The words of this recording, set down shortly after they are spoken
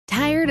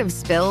of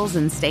spills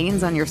and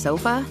stains on your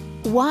sofa?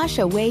 Wash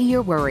away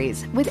your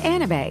worries with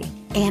Anabay.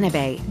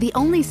 Anabay, the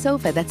only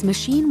sofa that's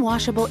machine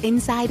washable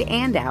inside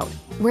and out,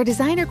 where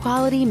designer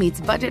quality meets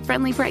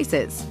budget-friendly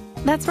prices.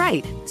 That's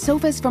right,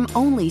 sofas from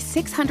only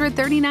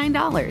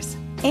 $639.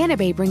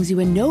 Anabay brings you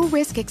a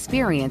no-risk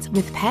experience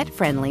with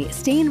pet-friendly,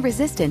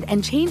 stain-resistant,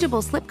 and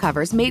changeable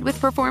slipcovers made with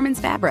performance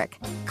fabric,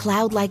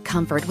 cloud-like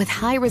comfort with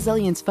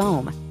high-resilience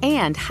foam,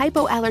 and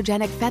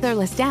hypoallergenic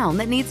featherless down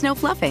that needs no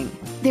fluffing.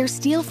 Their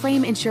steel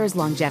frame ensures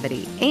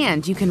longevity,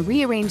 and you can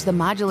rearrange the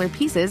modular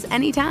pieces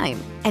anytime.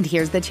 And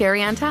here's the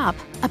cherry on top,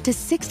 up to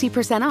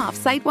 60% off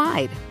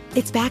site-wide.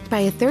 It's backed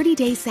by a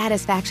 30-day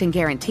satisfaction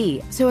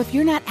guarantee, so if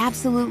you're not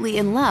absolutely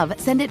in love,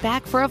 send it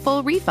back for a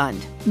full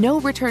refund. No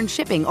return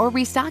shipping or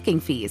restocking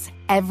fees.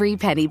 Every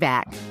penny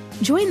back.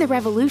 Join the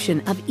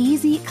revolution of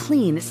easy,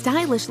 clean,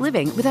 stylish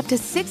living with up to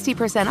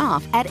 60%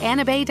 off at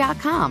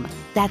anabay.com.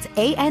 That's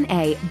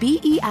ANABEI.com.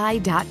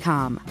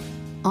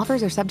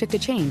 Offers are subject to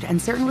change and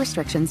certain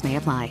restrictions may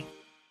apply.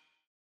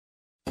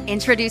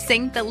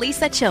 Introducing the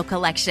Lisa Chill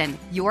Collection,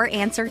 your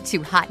answer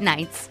to hot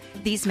nights.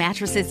 These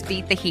mattresses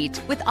beat the heat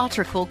with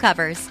ultra-cool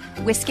covers,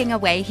 whisking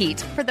away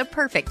heat for the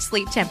perfect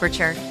sleep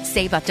temperature.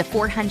 Save up to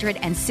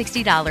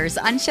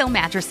 $460 on Chill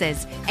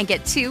mattresses and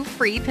get 2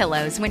 free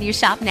pillows when you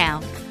shop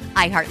now.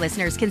 iHeart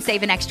listeners can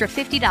save an extra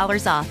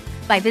 $50 off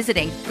by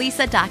visiting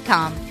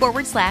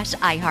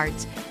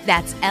lisa.com/iHeart.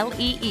 That's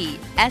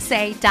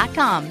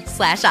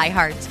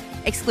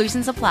LEESA.com/iHeart.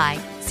 Exclusions apply.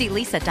 See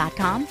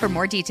lisa.com for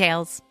more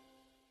details.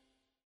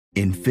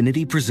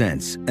 Infiniti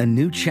presents a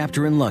new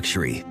chapter in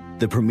luxury,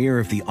 the premiere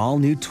of the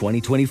all-new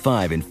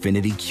 2025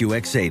 Infiniti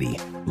QX80,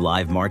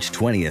 live March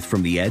 20th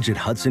from the Edge at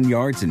Hudson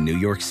Yards in New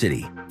York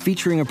City,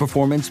 featuring a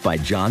performance by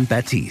John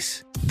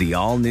Batiste. The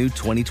all-new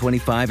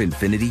 2025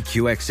 Infiniti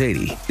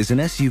QX80 is an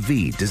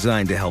SUV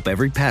designed to help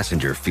every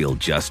passenger feel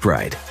just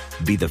right.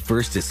 Be the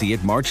first to see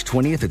it March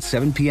 20th at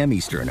 7 p.m.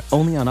 Eastern,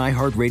 only on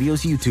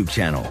iHeartRadio's YouTube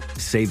channel.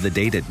 Save the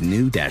date at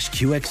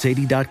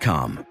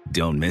new-QX80.com.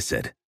 Don't miss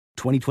it.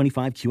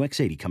 2025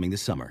 QX80 coming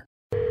this summer.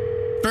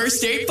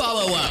 First date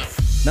follow-up.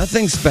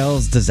 Nothing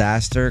spells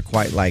disaster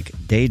quite like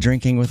day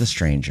drinking with a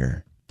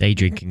stranger. Day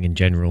drinking in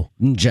general.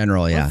 In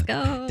general, yeah. Let's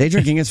go. Day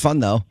drinking is fun,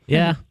 though.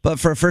 Yeah. But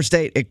for a first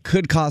date, it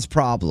could cause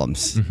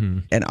problems. Mm-hmm.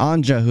 And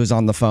Anja, who's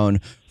on the phone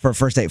for a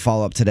first date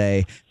follow-up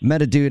today,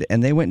 met a dude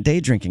and they went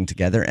day drinking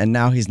together, and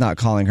now he's not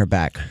calling her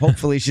back.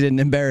 Hopefully she didn't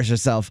embarrass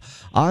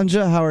herself.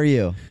 Anja, how are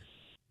you?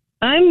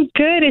 I'm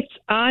good. It's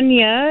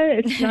Anya.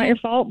 It's not your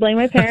fault. Blame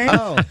my parents.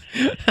 Oh,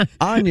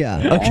 Anya.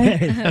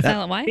 Okay.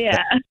 Silent Y?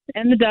 Yeah.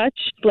 And the Dutch.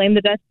 Blame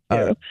the Dutch,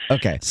 too.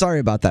 Okay. Sorry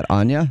about that,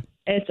 Anya.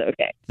 It's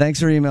okay.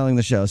 Thanks for emailing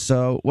the show.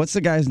 So what's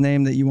the guy's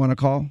name that you want to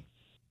call?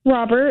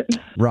 Robert.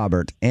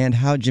 Robert. And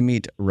how'd you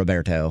meet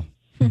Roberto?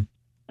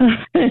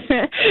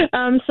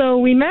 So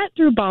we met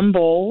through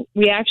Bumble.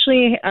 We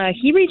actually,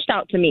 he reached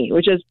out to me,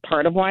 which is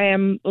part of why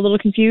I'm a little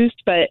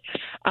confused. But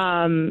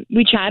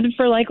we chatted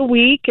for like a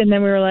week, and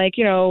then we were like,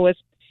 you know, with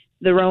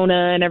the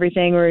Rona and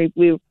everything,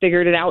 we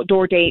figured an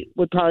outdoor date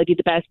would probably be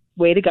the best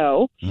way to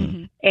go.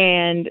 Mm-hmm.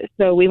 And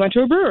so we went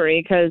to a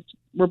brewery because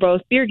we're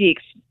both beer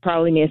geeks,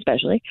 probably me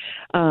especially.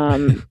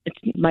 It's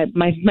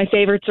my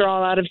favorites are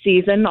all out of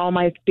season. All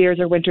my beers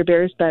are winter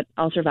beers, but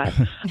I'll survive.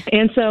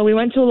 And so we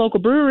went to a local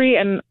brewery,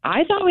 and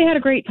I thought we had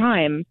a great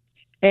time.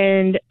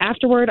 And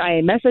afterward, I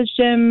messaged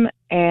him,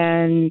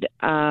 and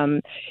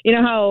you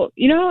know how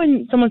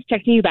when someone's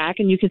texting you back,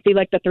 and you can see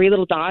like the 3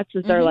 little dots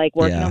as they're like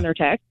working on their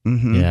text.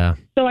 Mm-hmm. Yeah.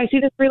 So I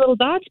see the 3 little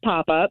dots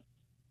pop up,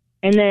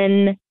 and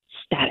then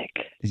static.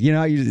 You know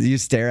how you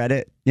stare at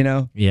it, you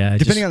know? Yeah.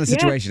 Depending on the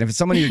situation. If it's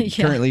someone you're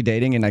currently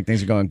dating and like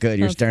things are going good,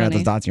 you're staring at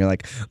those dots and you're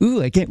like,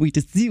 ooh, I can't wait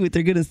to see what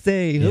they're going to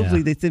say.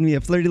 Hopefully they send me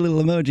a flirty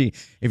little emoji.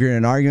 If you're in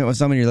an argument with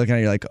someone, you're looking at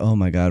it, you're like, oh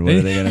my God, what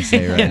are they going to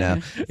say right now?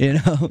 You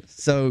know?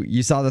 So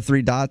you saw the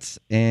 3 dots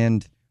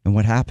and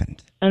what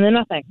happened? And then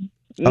nothing.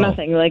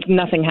 Nothing. Like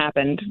nothing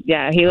happened.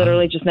 Yeah. He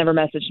literally just never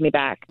messaged me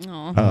back.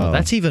 Oh,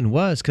 that's even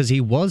worse because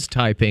he was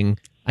typing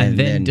and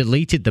then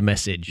deleted the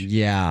message.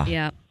 Yeah.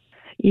 Yeah.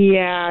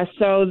 Yeah,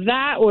 so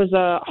that was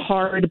a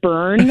hard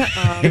burn.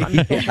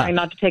 I'm still trying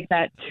not to take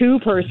that too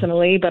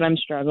personally, but I'm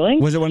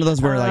struggling. Was it one of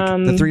those where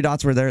like the 3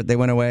 dots were there, they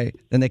went away,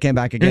 then they came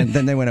back again,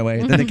 then they went away,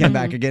 then they came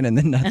back again, and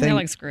then nothing? And they're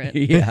like, screw it.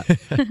 Yeah.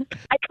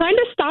 I kind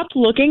of stopped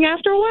looking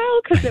after a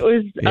while because it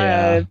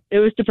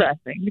was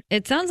depressing.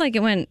 It sounds like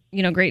it went,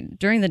 great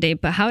during the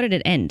date, but how did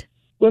it end?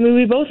 I mean,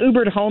 we both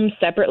Ubered home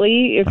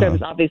separately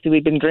because obviously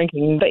we'd been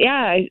drinking. But yeah,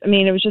 I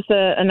mean, it was just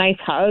a nice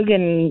hug,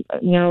 and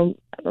I'll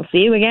see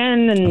you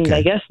again, and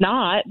I guess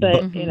not. But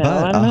I don't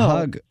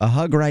know. A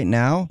hug right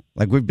now,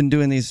 like we've been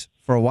doing these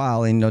for a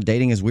while, and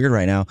dating is weird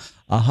right now.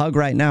 A hug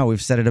right now,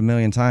 we've said it a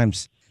million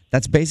times.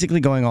 That's basically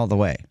going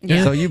awkward.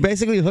 Yeah. So you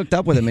basically hooked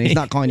up with him, and he's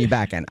not calling you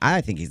back, and I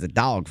think he's a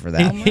dog for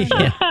that.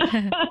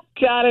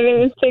 God, I didn't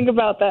even think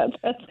about that.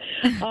 That's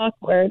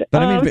awkward.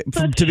 But I mean,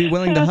 to be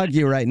willing to hug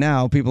you right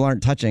now, people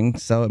aren't touching,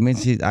 so it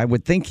means I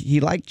would think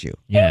he liked you.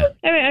 Yeah.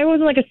 I mean, it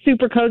wasn't like a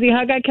super cozy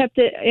hug. I kept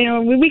it,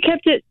 we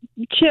kept it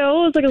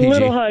chill. It was like a PG.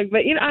 little hug,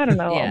 but I don't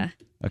know. Yeah.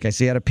 Okay,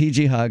 so you had a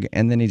PG hug,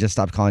 and then he just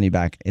stopped calling you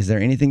back. Is there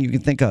anything you can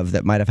think of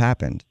that might have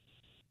happened?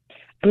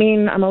 I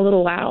mean, I'm a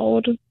little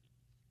loud.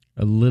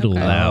 A little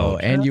Oh,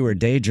 loud. and you were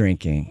day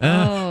drinking.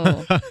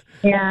 Oh,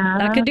 Yeah.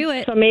 that could do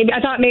it. So maybe,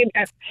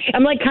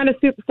 I'm like kind of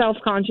super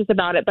self-conscious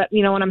about it, but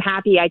you know, when I'm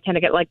happy, I tend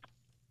to get like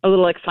a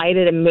little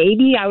excited, and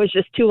maybe I was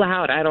just too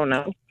loud. I don't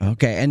know.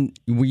 Okay, and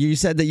you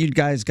said that you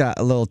guys got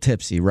a little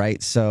tipsy,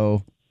 right?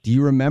 So do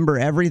you remember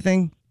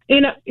everything?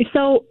 You know,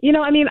 so, you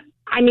know, I mean,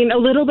 a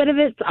little bit of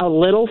it's a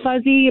little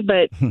fuzzy,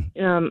 but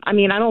I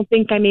mean, I don't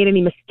think I made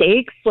any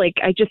mistakes. Like,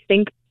 I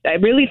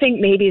really think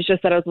maybe it's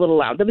just that I was a little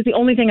loud. That was the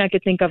only thing I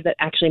could think of that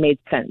actually made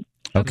sense.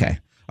 Okay.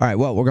 All right,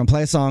 well, we're going to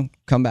play a song,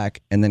 come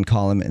back, and then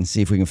call him and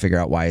see if we can figure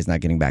out why he's not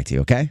getting back to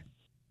you, okay?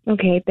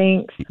 Okay,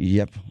 thanks.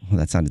 Yep. Well,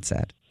 that sounded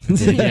sad.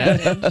 Yeah.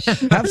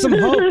 Have some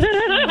hope.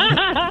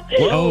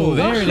 Oh,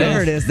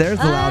 there it is. There's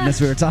the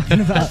loudness we were talking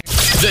about.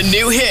 The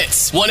new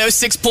hits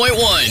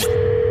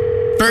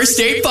 106.1. First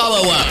date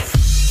follow up.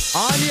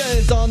 Anya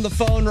is on the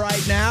phone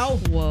right now,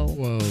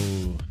 Whoa.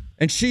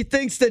 and she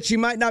thinks that she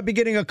might not be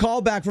getting a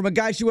call back from a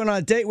guy she went on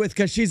a date with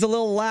because she's a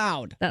little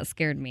loud. That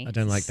scared me. I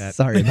don't like that.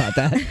 Sorry about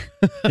that.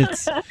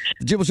 It's the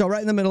Jubal Show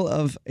right in the middle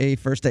of a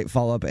first date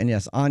follow-up. And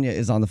yes, Anya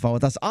is on the phone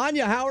with us.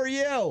 Anya, how are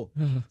you?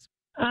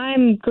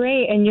 I'm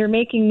great, and you're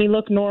making me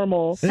look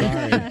normal.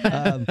 Sorry.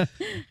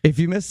 If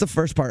you missed the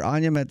first part,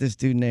 Anya met this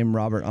dude named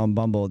Robert on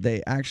Bumble.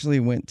 They actually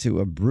went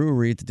to a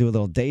brewery to do a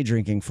little day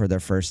drinking for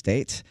their first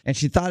date. And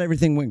she thought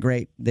everything went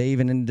great. They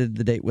even ended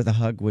the date with a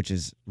hug, which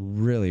is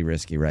really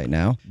risky right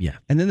now. Yeah.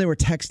 And then they were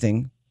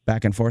texting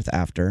back and forth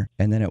after.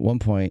 And then at one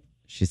point,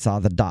 she saw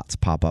the dots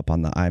pop up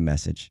on the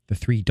iMessage. The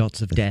 3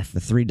 dots of death. The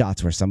 3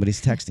 dots where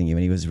somebody's texting you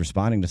and he was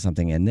responding to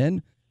something. And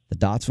then the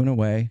dots went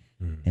away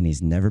and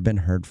he's never been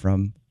heard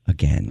from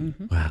again.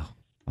 Wow.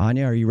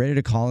 Anya, are you ready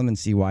to call him and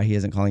see why he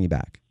isn't calling you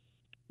back?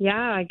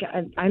 Yeah,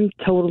 I'm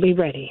totally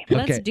ready.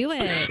 Let's do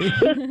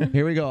it.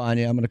 Here we go,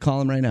 Anya. I'm going to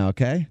call him right now,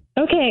 okay?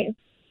 Okay.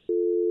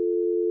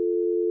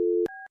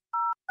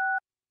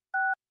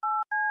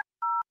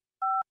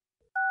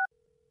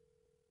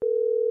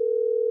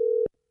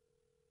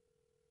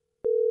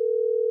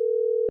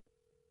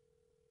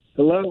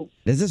 Hello.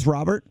 Is this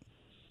Robert?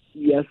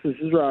 Yes, this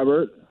is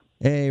Robert.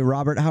 Hey,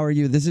 Robert, how are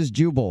you? This is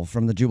Jubal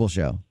from The Jubal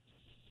Show.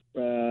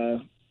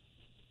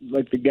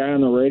 Like the guy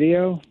on the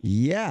radio?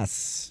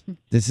 Yes.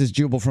 This is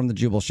Jubal from The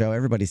Jubal Show.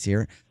 Everybody's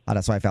here.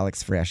 That's wife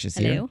Alex Fresh is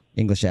here. Hello.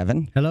 English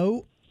Evan.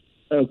 Hello?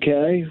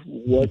 Okay.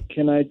 What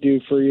can I do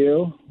for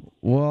you?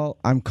 Well,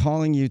 I'm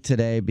calling you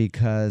today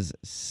because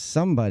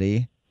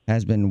somebody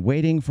has been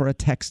waiting for a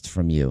text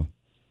from you.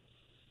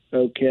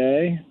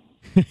 Okay.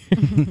 Do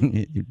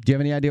you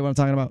have any idea what I'm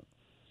talking about?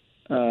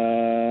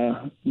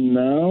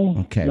 No.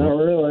 Okay. Not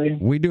really.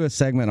 We do a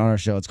segment on our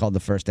show. It's called the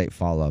First Date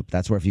Follow-Up.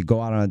 That's where if you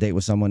go out on a date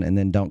with someone and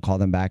then don't call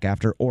them back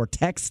after or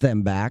text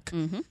them back,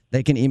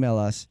 they can email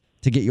us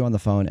to get you on the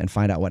phone and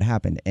find out what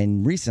happened.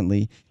 And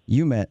recently,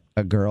 you met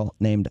a girl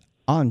named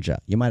Anja.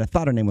 You might have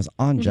thought her name was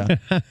Anja,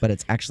 but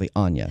it's actually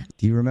Anya.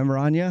 Do you remember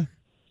Anya?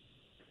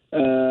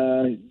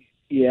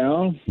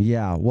 Yeah.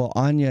 Yeah. Well,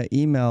 Anya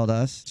emailed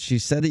us. She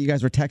said that you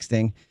guys were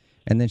texting,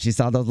 and then she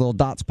saw those little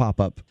dots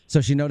pop up.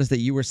 So she noticed that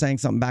you were saying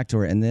something back to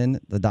her, and then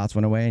the dots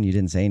went away, and you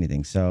didn't say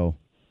anything. So,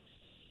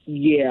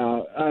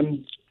 Yeah.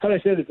 How do I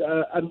say this?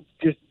 I'm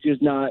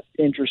just not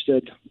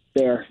interested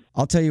there.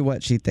 I'll tell you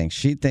what she thinks.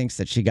 She thinks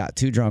that she got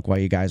too drunk while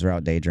you guys were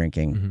out day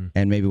drinking,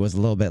 and maybe was a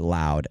little bit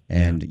loud.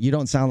 And you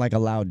don't sound like a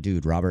loud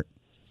dude, Robert.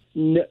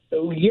 No,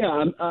 yeah,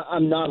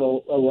 I'm not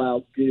a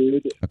loud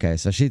dude. Okay,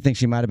 so she thinks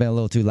she might have been a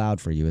little too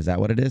loud for you. Is that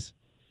what it is?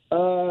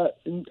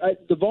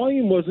 The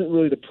volume wasn't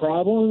really the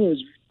problem. It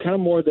was kind of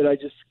more that I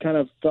just kind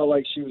of felt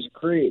like she was a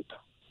creep.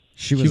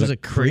 She was a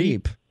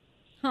creep.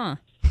 Huh.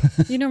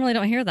 You normally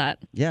don't hear that.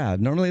 Yeah,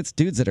 normally it's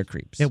dudes that are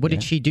creeps. Yeah, what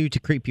did she do to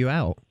creep you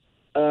out?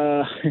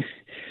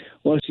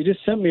 Well, she just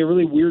sent me a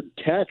really weird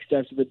text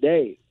after the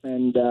date,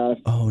 and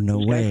oh, no it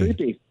was way. kinda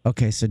creepy.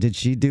 Okay, so did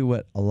she do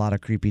what a lot of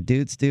creepy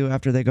dudes do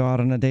after they go out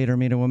on a date or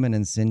meet a woman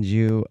and send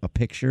you a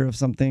picture of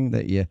something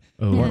that you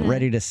weren't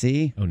ready to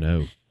see? Oh,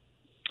 no.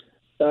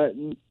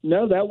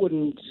 No, that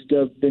wouldn't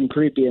have been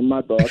creepy in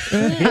my book.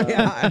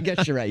 Yeah, I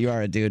guess you're right. You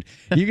are a dude.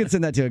 You can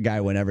send that to a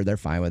guy whenever they're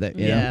fine with it.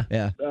 You know?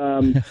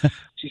 Yeah.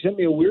 She sent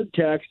me a weird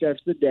text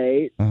after the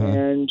date,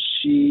 and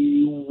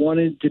she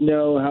wanted to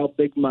know how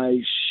big my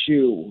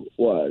shoe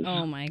was.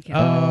 Oh, my God.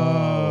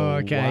 Oh,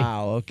 okay.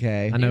 Wow,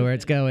 okay. I know where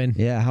it's going.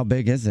 Yeah, how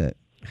big is it?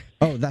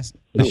 Oh, that's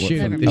The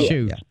shoe. The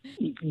shoe.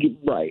 Yeah.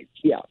 Right.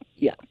 Yeah.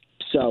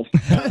 So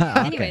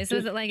Anyway, so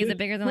is it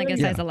bigger than like a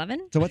size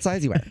 11? So what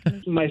size you wear?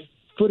 my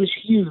foot is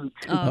huge.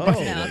 Oh, Oh, no,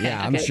 okay,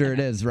 yeah, I'm okay. sure it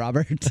is,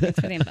 Robert. Thanks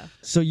for the info.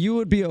 So you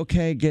would be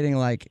okay getting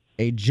like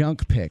a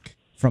junk pic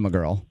from a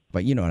girl,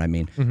 but you know what I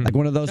mean, like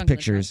one of those Junk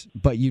pictures.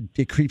 But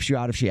it creeps you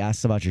out if she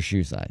asks about your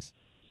shoe size.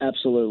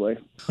 Absolutely.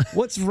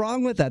 What's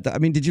wrong with that? I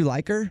mean, did you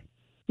like her?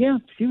 Yeah,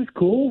 she was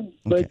cool,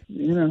 but Okay.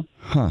 you know.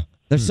 Huh.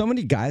 There's so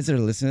many guys that are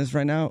listening to this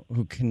right now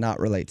who cannot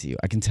relate to you.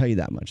 I can tell you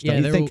that much.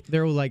 Yeah,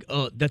 they're all like,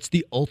 oh, that's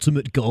the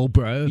ultimate goal,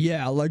 bro.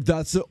 Yeah, like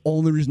that's the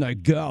only reason I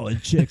go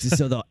with chicks is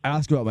so they'll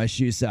ask about my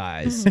shoe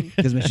size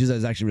because my shoe size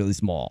is actually really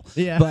small.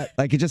 Yeah. But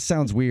like it just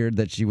sounds weird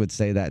that she would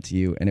say that to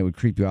you and it would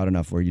creep you out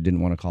enough where you didn't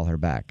want to call her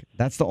back.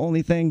 That's the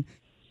only thing?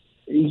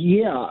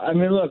 Yeah, I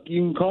mean, look,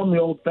 you can call me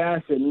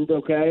old-fashioned,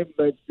 okay,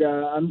 but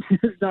I'm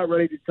just not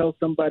ready to tell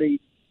somebody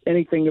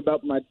anything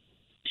about my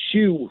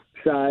shoe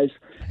size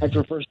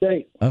after a first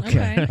date.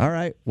 Okay. All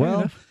right.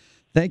 Well,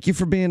 thank you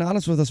for being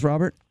honest with us,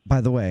 Robert.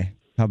 By the way,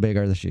 how big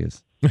are the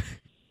shoes?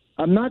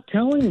 I'm not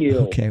telling you.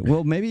 Okay.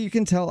 Well, maybe you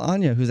can tell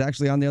Anya, who's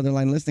actually on the other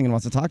line listening and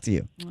wants to talk to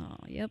you. Oh,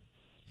 yep.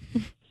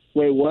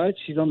 Wait, what?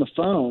 She's on the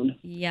phone.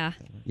 Yeah.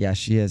 Yeah,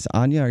 she is.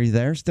 Anya, are you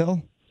there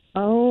still?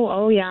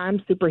 Oh, yeah,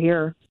 I'm super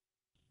here.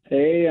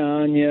 Hey,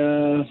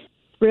 Anya.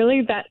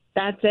 Really?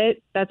 That's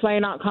it? That's why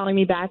you're not calling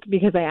me back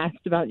because I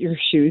asked about your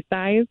shoe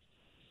size?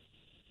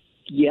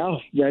 Yeah,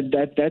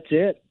 that's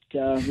it.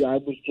 I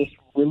was just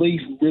really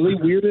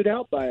weirded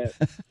out by it.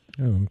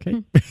 Oh,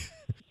 okay.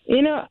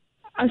 You know,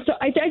 so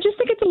I just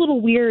think it's a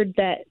little weird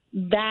that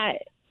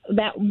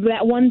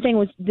one thing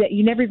was that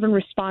you never even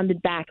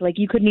responded back. Like,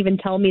 you couldn't even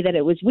tell me that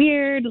it was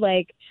weird,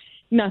 like,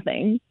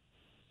 nothing.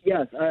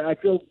 Yes, I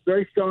feel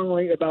very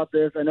strongly about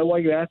this. I know why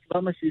you asked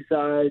about my shoe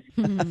size.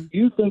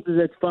 You think that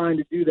it's fine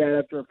to do that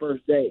after a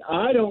first date.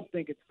 I don't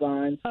think it's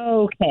fine.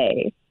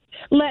 Okay.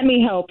 Let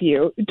me help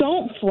you.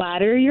 Don't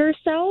flatter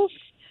yourself.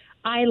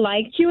 I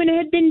liked you and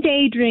had been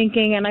day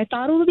drinking, and I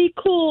thought it would be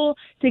cool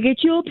to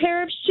get you a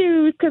pair of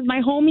shoes because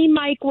my homie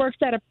Mike works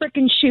at a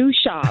frickin' shoe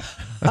shop.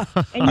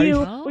 And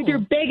you, with your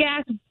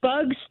big-ass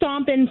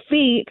bug-stomping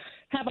feet,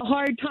 have a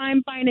hard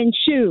time finding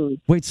shoes.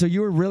 Wait, so you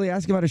were really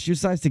asking about a shoe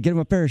size to get him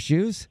a pair of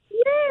shoes?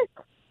 Yes.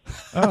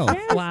 Oh,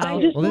 yes, wow.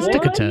 Well, this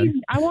took a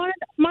turn.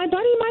 My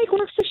buddy Mike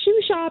works a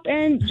shoe shop,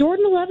 and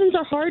Jordan 11s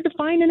are hard to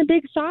find in a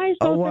big size,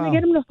 so I was going to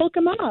get him to hook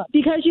them up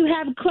because you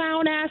have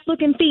clown-ass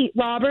looking feet,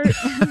 Robert.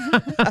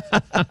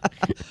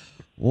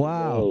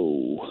 Wow.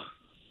 Oh.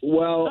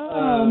 Well,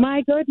 oh,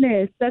 my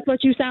goodness. That's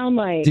what you sound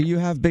like. Do you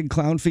have big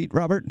clown feet,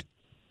 Robert?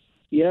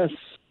 yes,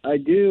 I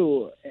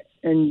do.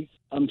 And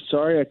I'm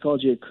sorry I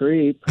called you a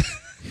creep.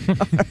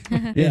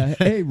 Yeah.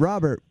 Hey,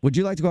 Robert, would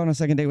you like to go on a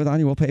second date with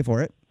Anya? We'll pay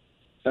for it.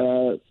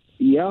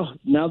 Yeah,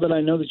 now that I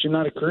know that you're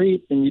not a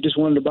creep and you just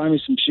wanted to buy me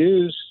some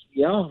shoes,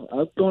 yeah,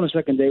 I'll go on a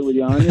second date with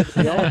you, Anya. It'd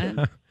be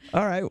awesome.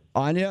 All right.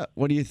 Anya,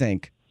 what do you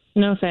think?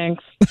 No,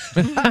 thanks.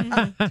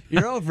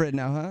 You're over it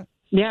now, huh?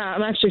 Yeah,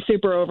 I'm actually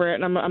super over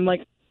it, and I'm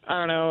like, I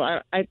don't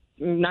know. I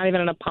not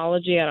even an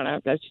apology. I don't know.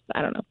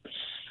 I don't know.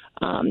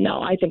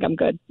 No, I think I'm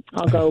good.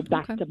 I'll go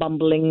back to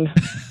bumbling.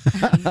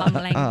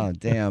 Bumbling. Oh,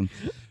 damn.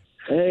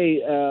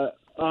 Hey,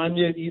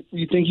 Anya,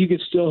 you think you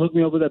could still hook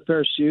me up with that pair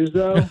of shoes,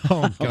 though?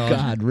 Oh, Oh,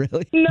 God,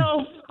 really?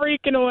 No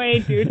freaking way,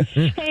 dude.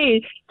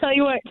 Hey, tell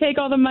you what, take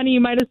all the money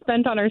you might have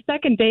spent on our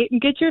second date and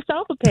get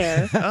yourself a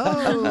pair.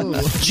 Oh.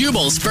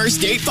 Jubal's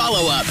first date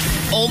follow-up.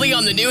 Only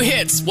on the new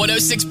hits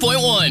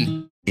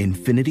 106.1.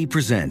 Infinity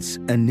presents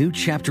a new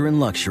chapter in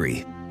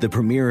luxury, the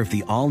premiere of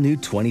the all-new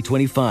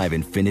 2025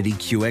 Infinity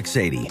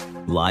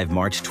QX80, live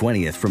March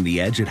 20th from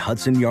the Edge at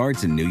Hudson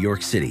Yards in New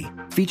York City,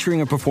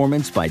 featuring a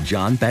performance by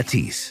John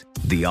Batiste.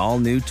 The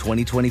all-new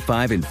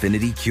 2025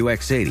 Infinity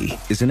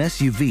QX80 is an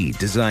SUV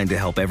designed to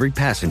help every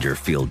passenger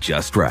feel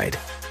just right.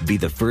 Be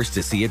the first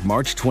to see it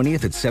March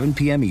 20th at 7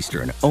 p.m.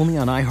 Eastern, only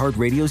on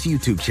iHeartRadio's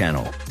YouTube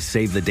channel.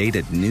 Save the date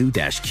at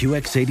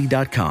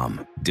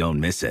new-QX80.com. Don't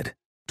miss it.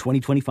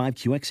 2025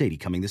 QX80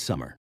 coming this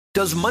summer.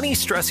 Does money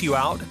stress you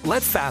out?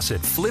 Let Facet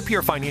flip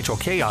your financial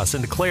chaos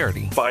into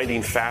clarity.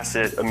 Finding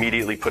Facet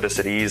immediately put us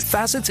at ease.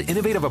 Facet's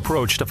innovative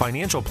approach to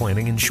financial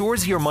planning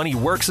ensures your money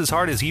works as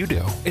hard as you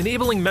do,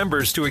 enabling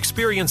members to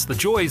experience the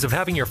joys of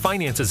having your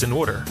finances in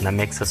order. And that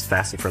makes us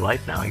Facet for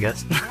life now, I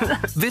guess.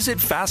 Visit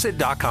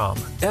Facet.com,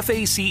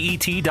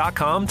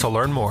 FACET.com to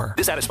learn more.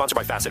 This ad is sponsored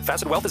by Facet.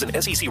 Facet Wealth is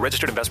an SEC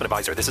registered investment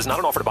advisor. This is not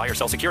an offer to buy or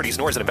sell securities,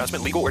 nor is it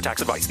investment, legal, or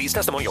tax advice. These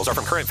testimonials are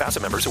from current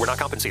Facet members who are not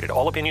compensated.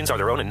 All opinions are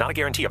their own and not a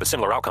guarantee of a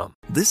similar outcome.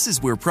 This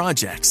is where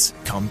projects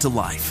come to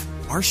life.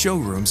 Our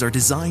showrooms are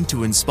designed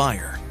to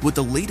inspire with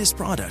the latest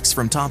products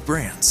from top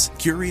brands,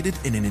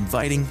 curated in an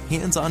inviting,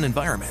 hands-on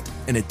environment,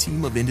 and a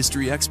team of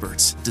industry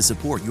experts to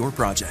support your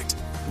project.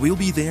 We'll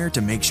be there to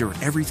make sure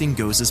everything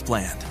goes as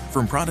planned,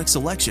 from product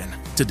selection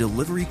to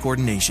delivery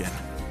coordination.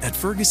 At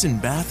Ferguson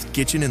Bath,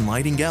 Kitchen, and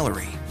Lighting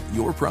Gallery,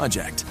 your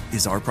project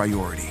is our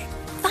priority.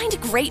 Find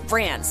great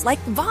brands like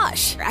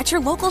Bosch at your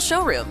local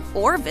showroom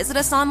or visit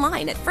us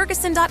online at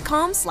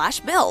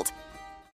ferguson.com/build.